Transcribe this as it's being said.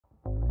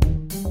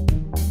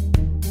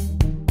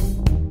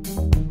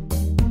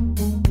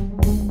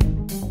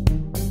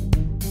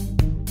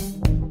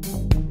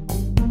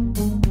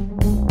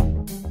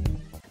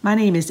My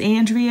name is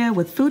Andrea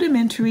with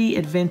Foodamentary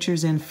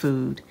Adventures in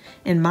Food.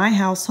 In my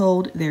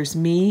household, there's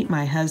me,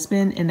 my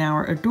husband, and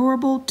our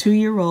adorable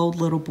 2-year-old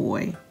little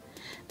boy.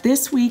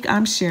 This week,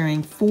 I'm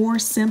sharing 4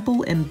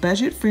 simple and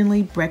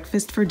budget-friendly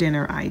breakfast for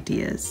dinner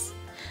ideas.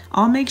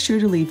 I'll make sure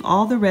to leave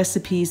all the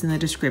recipes in the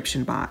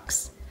description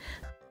box.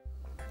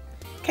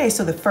 Okay,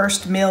 so the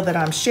first meal that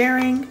I'm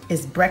sharing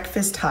is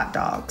breakfast hot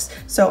dogs.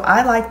 So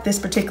I like this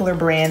particular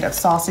brand of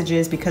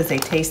sausages because they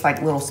taste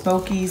like little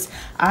smokies.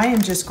 I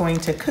am just going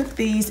to cook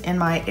these in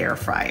my air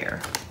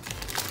fryer.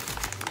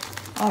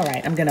 All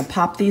right, I'm gonna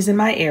pop these in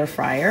my air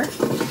fryer.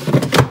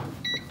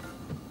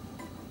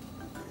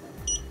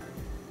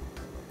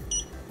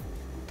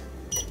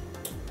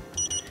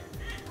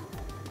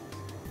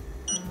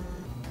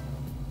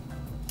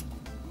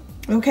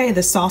 Okay,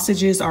 the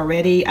sausages are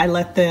ready. I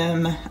let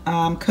them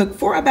cook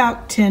for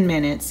about 10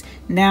 minutes.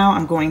 Now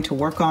I'm going to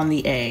work on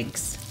the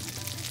eggs.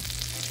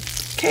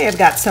 Okay, I've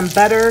got some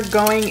butter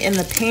going in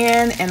the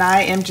pan and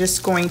I am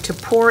just going to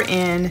pour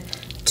in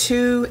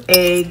 2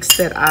 eggs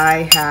that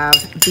I have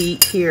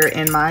beat here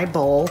in my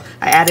bowl.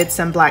 I added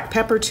some black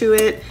pepper to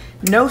it.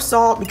 No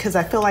salt because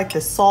I feel like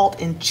the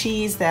salt and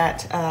cheese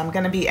that I'm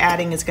gonna be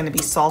adding is gonna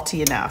be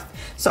salty enough.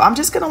 So I'm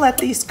just gonna let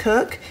these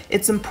cook.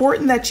 It's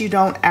important that you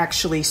don't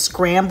actually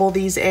scramble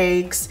these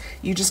eggs.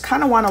 You just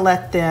kind of wanna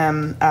let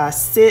them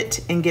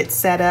sit and get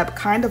set up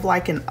kind of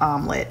like an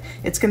omelet.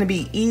 It's gonna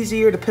be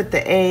easier to put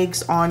the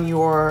eggs on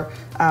your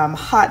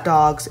hot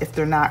dogs if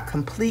they're not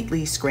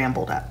completely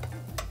scrambled up.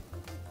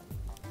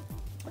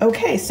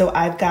 Okay, so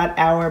I've got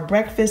our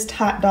breakfast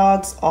hot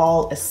dogs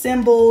all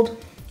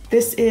assembled.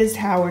 This is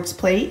Howard's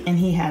plate, and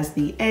he has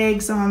the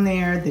eggs on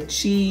there, the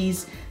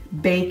cheese,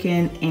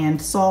 bacon, and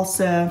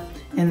salsa.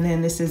 And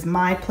then this is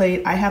my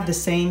plate. I have the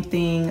same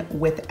thing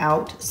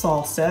without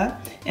salsa.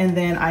 And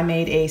then I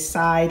made a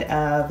side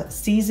of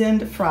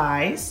seasoned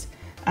fries.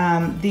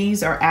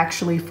 These are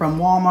actually from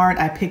Walmart.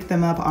 I picked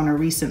them up on a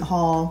recent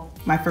haul,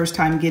 my first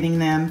time getting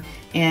them,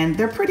 and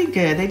they're pretty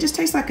good. They just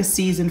taste like a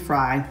seasoned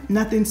fry,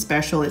 nothing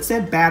special. It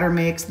said batter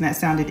mix, and that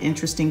sounded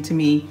interesting to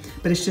me,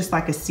 but it's just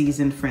like a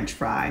seasoned French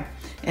fry.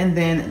 And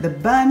then the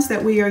buns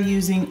that we are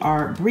using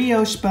are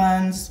brioche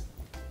buns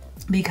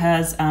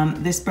because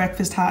this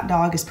breakfast hot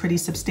dog is pretty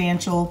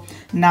substantial.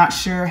 Not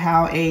sure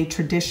how a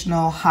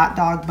traditional hot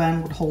dog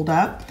bun would hold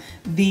up.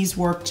 These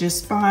work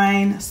just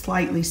fine,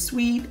 slightly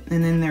sweet,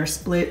 and then they're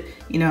split,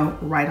 you know,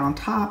 right on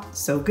top,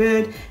 so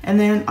good. And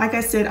then, like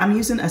I said, I'm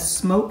using a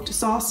smoked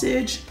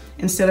sausage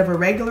instead of a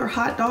regular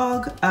hot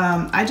dog.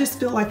 I just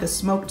feel like a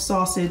smoked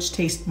sausage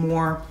tastes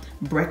more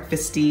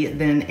breakfasty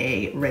than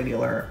a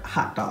regular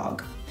hot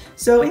dog.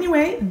 So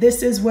anyway,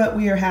 this is what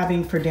we are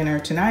having for dinner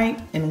tonight,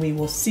 and we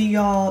will see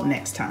y'all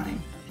next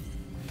time.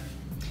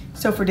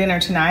 So for dinner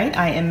tonight,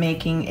 I am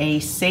making a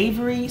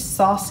savory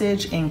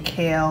sausage and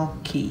kale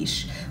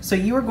quiche. So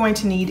you are going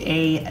to need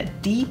a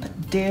deep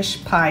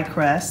dish pie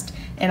crust,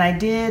 and I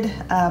did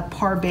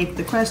par-bake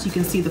the crust. You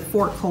can see the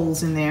fork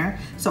holes in there.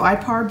 So I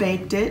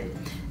par-baked it.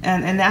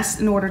 And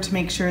that's in order to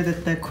make sure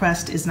that the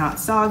crust is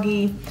not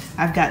soggy.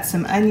 I've got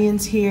some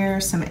onions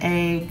here, some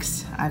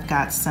eggs, I've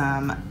got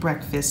some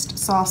breakfast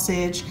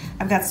sausage,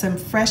 I've got some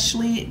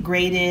freshly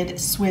grated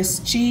Swiss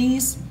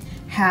cheese,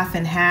 half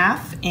and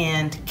half,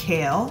 and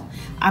kale.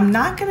 I'm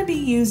not gonna be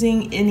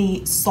using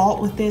any salt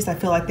with this. I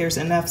feel like there's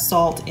enough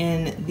salt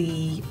in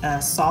the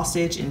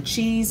sausage and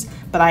cheese,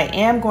 but I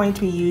am going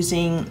to be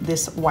using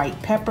this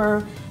white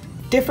pepper.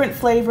 Different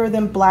flavor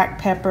than black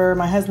pepper.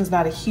 My husband's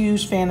not a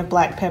huge fan of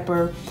black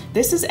pepper.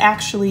 This is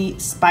actually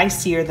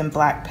spicier than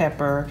black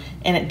pepper,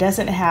 and it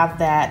doesn't have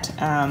that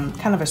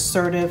kind of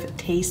assertive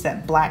taste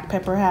that black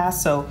pepper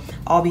has, so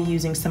I'll be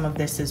using some of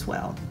this as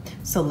well.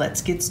 So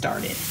let's get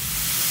started.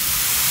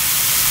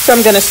 So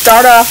I'm gonna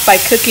start off by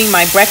cooking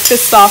my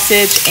breakfast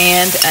sausage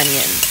and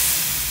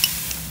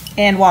onions.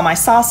 And while my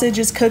sausage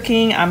is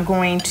cooking, I'm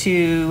going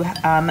to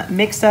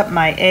mix up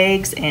my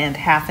eggs and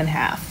half and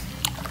half.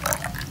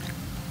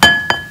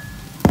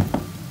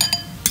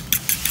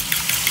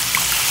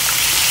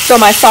 So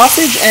my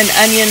sausage and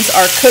onions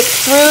are cooked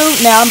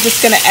through. Now I'm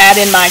just gonna add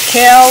in my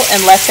kale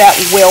and let that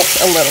wilt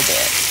a little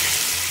bit.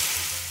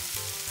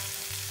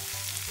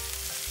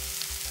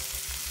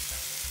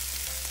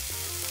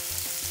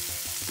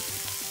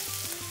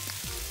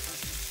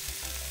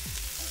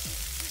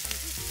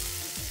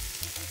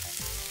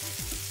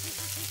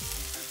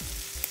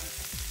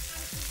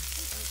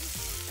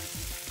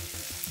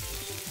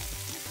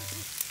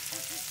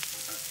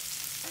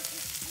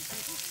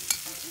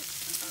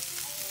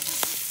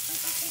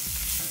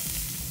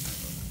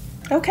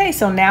 Okay,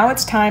 so now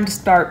it's time to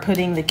start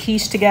putting the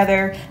quiche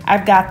together.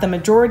 I've got the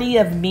majority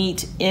of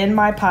meat in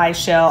my pie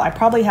shell. I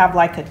probably have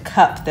like a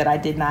cup that I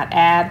did not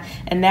add.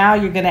 And now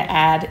you're gonna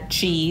add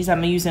cheese.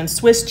 I'm using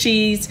Swiss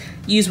cheese.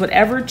 Use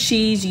whatever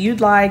cheese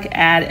you'd like.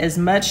 Add as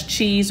much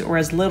cheese or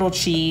as little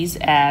cheese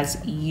as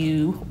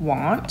you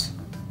want.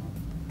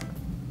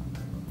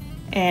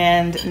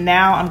 And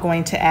now I'm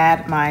going to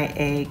add my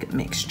egg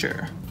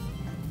mixture.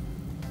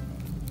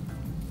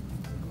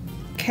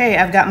 Okay,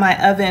 I've got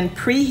my oven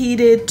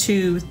preheated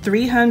to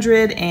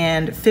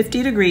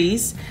 350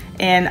 degrees,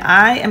 and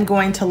I am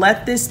going to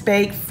let this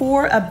bake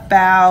for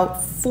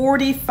about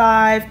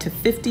 45 to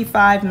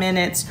 55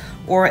 minutes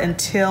or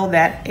until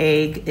that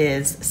egg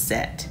is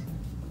set.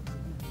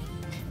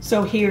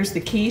 So here's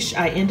the quiche.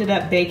 I ended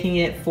up baking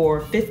it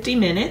for 50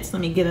 minutes.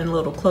 Let me get in a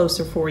little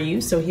closer for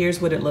you. So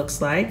here's what it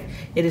looks like.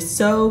 It is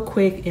so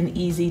quick and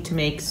easy to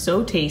make,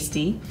 so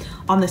tasty.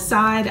 On the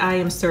side, I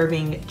am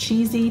serving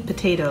cheesy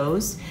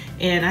potatoes,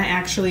 and I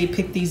actually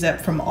picked these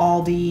up from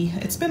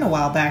Aldi. It's been a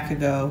while back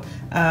ago,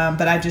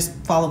 but I just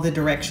followed the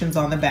directions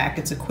on the back.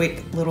 It's a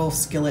quick little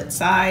skillet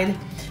side.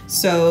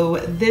 So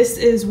this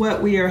is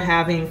what we are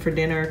having for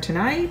dinner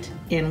tonight,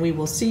 and we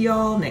will see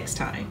y'all next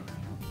time.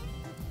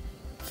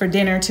 For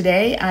dinner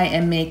today, I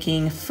am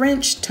making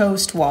French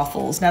toast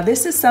waffles. Now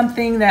this is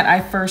something that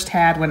I first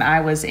had when I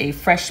was a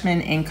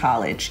freshman in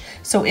college.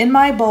 So in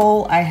my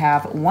bowl, I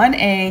have 1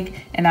 egg,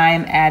 and I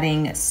am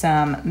adding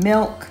some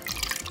milk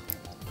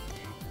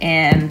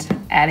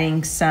and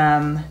adding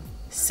some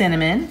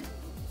cinnamon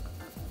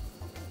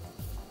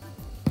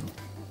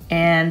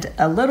and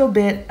a little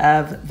bit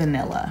of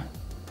vanilla.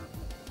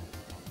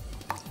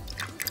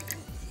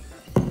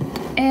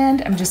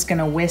 And I'm just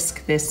gonna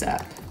whisk this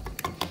up.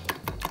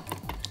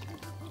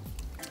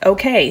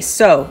 Okay,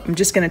 so I'm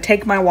just gonna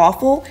take my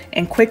waffle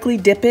and quickly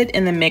dip it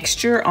in the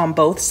mixture on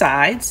both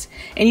sides.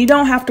 And you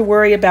don't have to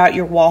worry about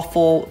your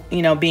waffle,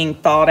 being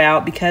thawed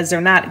out, because they're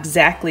not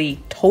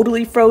exactly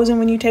totally frozen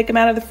when you take them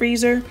out of the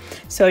freezer.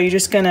 So you're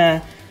just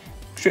gonna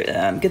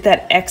get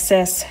that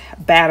excess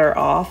batter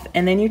off,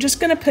 and then you're just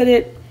gonna put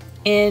it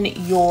in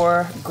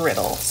your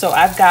griddle. So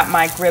I've got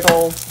my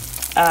griddle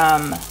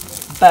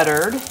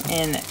buttered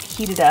and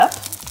heated up.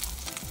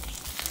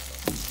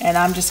 And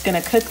I'm just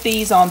gonna cook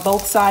these on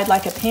both sides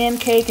like a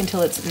pancake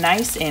until it's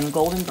nice and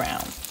golden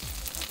brown.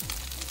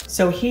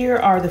 So here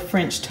are the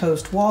French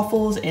toast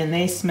waffles, and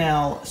they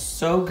smell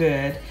so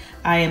good.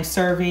 I am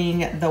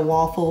serving the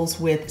waffles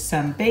with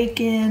some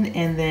bacon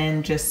and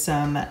then just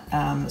some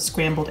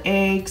scrambled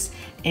eggs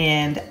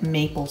and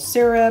maple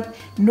syrup.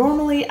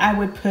 Normally I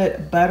would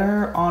put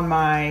butter on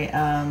my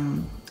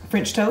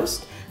French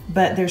toast,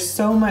 but there's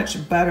so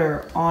much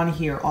butter on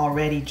here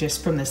already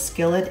just from the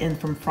skillet and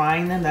from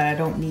frying them that I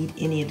don't need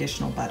any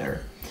additional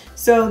butter.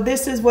 So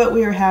this is what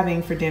we are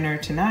having for dinner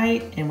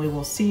tonight, and we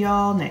will see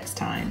y'all next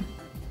time.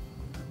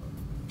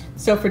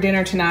 So for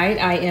dinner tonight,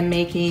 I am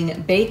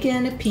making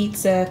bacon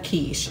pizza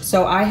quiche.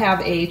 So I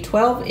have a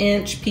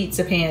 12-inch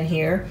pizza pan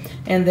here,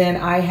 and then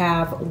I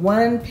have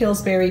 1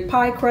 Pillsbury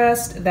pie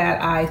crust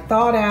that I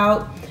thawed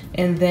out,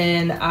 and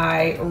then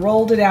I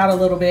rolled it out a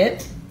little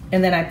bit,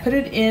 and then I put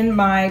it in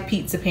my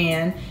pizza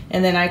pan,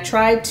 and then I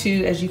tried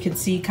to, as you can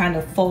see, kind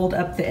of fold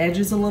up the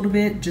edges a little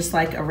bit, just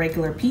like a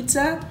regular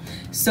pizza.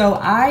 So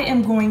I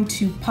am going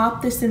to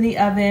pop this in the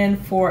oven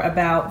for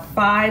about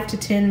 5 to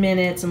 10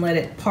 minutes and let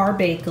it par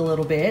bake a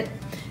little bit.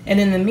 And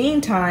in the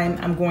meantime,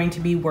 I'm going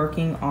to be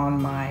working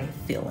on my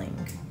filling.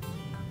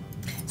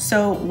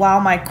 So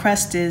while my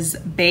crust is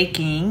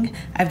baking,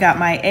 I've got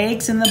my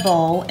eggs in the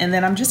bowl, and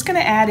then I'm just gonna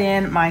add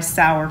in my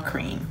sour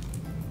cream.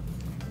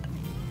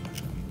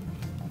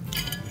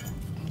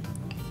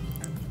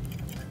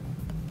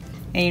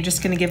 And you're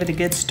just gonna give it a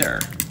good stir.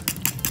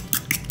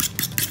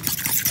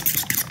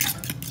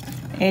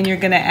 And you're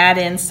gonna add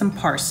in some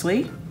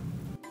parsley.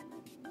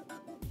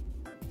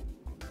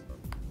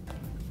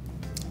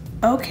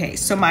 Okay,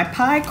 so my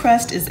pie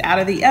crust is out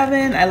of the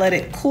oven. I let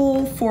it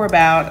cool for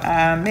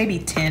about maybe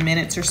 10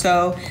 minutes or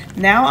so.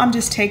 Now I'm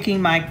just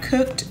taking my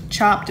cooked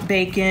chopped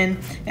bacon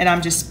and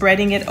I'm just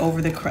spreading it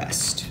over the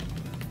crust.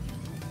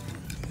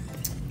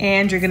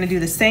 And you're gonna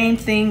do the same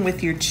thing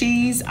with your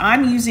cheese.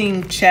 I'm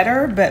using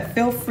cheddar, but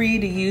feel free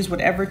to use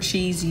whatever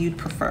cheese you'd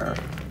prefer.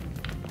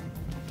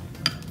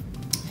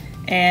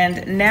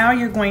 And now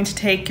you're going to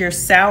take your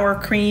sour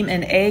cream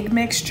and egg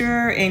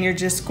mixture, and you're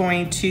just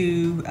going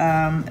to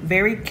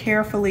very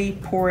carefully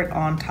pour it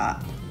on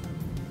top.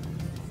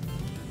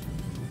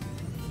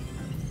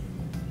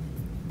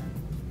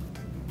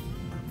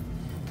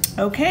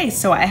 Okay,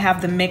 so I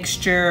have the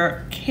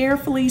mixture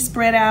carefully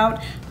spread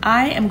out.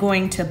 I am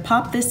going to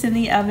pop this in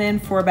the oven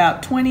for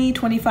about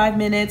 20-25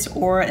 minutes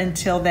or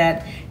until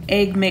that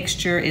egg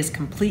mixture is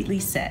completely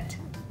set.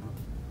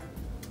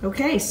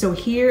 Okay, so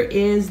here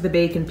is the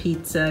bacon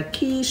pizza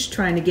quiche.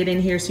 Trying to get in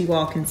here so you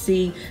all can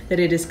see that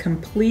it is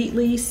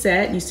completely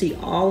set. You see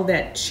all of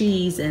that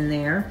cheese in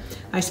there.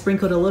 I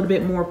sprinkled a little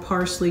bit more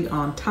parsley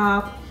on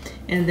top,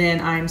 and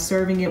then I'm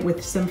serving it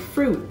with some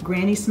fruit,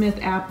 Granny Smith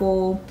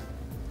apple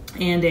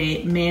and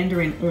a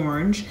mandarin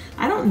orange.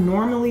 I don't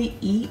normally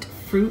eat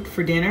fruit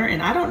for dinner,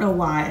 and I don't know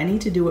why. I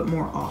need to do it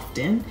more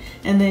often.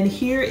 And then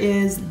here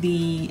is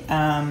the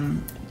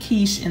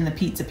quiche in the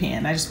pizza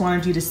pan. I just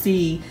wanted you to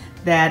see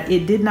that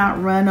it did not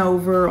run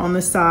over on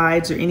the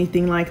sides or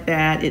anything like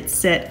that. It's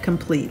set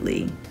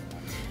completely.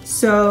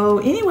 So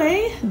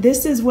anyway,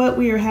 this is what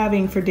we are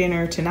having for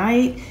dinner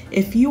tonight.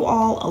 If you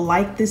all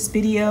like this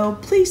video,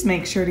 please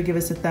make sure to give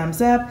us a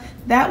thumbs up.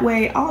 That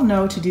way I'll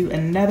know to do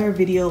another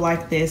video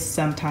like this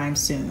sometime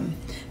soon.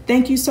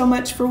 Thank you so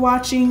much for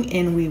watching,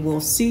 and we will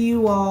see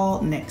you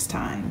all next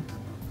time.